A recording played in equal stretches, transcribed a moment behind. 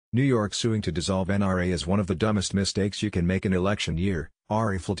New York suing to dissolve NRA is one of the dumbest mistakes you can make in election year.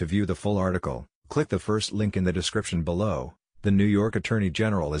 Ari Fle. To view the full article, click the first link in the description below. The New York Attorney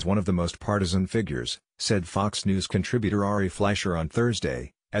General is one of the most partisan figures, said Fox News contributor Ari Fle on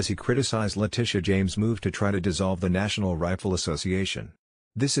Thursday, as he criticized Letitia James' move to try to dissolve the National Rifle Association.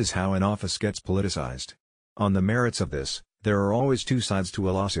 This is how an office gets politicized. On the merits of this, there are always two sides to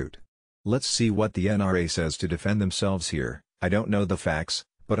a lawsuit. Let's see what the NRA says to defend themselves here. I don't know the facts,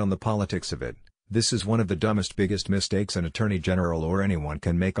 but on the politics of it, this is one of the dumbest biggest mistakes an attorney general or anyone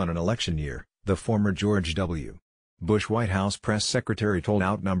can make on an election year, the former George W. Bush White House press secretary told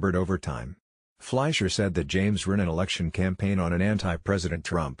Outnumbered Overtime. Fleischer said that James ran an election campaign on an anti-President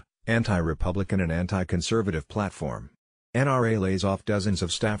Trump, anti-Republican and anti-conservative platform. NRA lays off dozens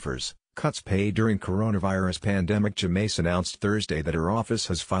of staffers, cuts pay during coronavirus pandemic. James announced Thursday that her office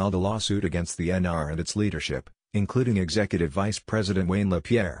has filed a lawsuit against the NRA and its leadership, including Executive Vice President Wayne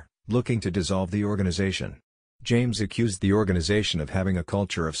LaPierre, looking to dissolve the organization. James accused the organization of having a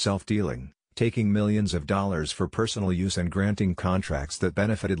culture of self-dealing, taking millions of dollars for personal use and granting contracts that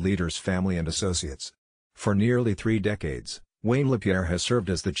benefited leaders' family and associates. For nearly 3 decades, Wayne LaPierre has served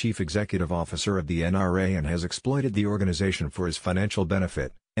as the chief executive officer of the NRA and has exploited the organization for his financial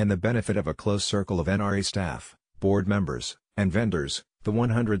benefit, and the benefit of a close circle of NRA staff, board members, and vendors, the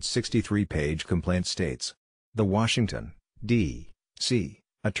 163-page complaint states. The Washington, D.C.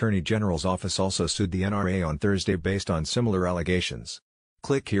 Attorney General's office also sued the NRA on Thursday based on similar allegations.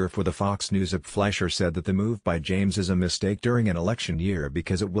 Click here for the Fox News app. Fleischer said that the move by James is a mistake during an election year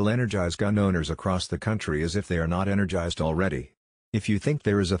because it will energize gun owners across the country as if they are not energized already. If you think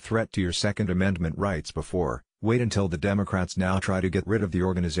there is a threat to your Second Amendment rights before, wait until the Democrats now try to get rid of the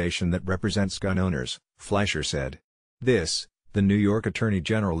organization that represents gun owners, Fleischer said. The New York Attorney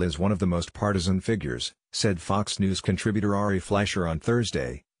General is one of the most partisan figures, said Fox News contributor Ari Fle on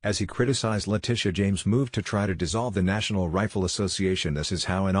Thursday, as he criticized Letitia James' move to try to dissolve the National Rifle Association. This is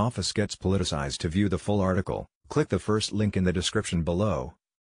how an office gets politicized. To view the full article, click the first link in the description below.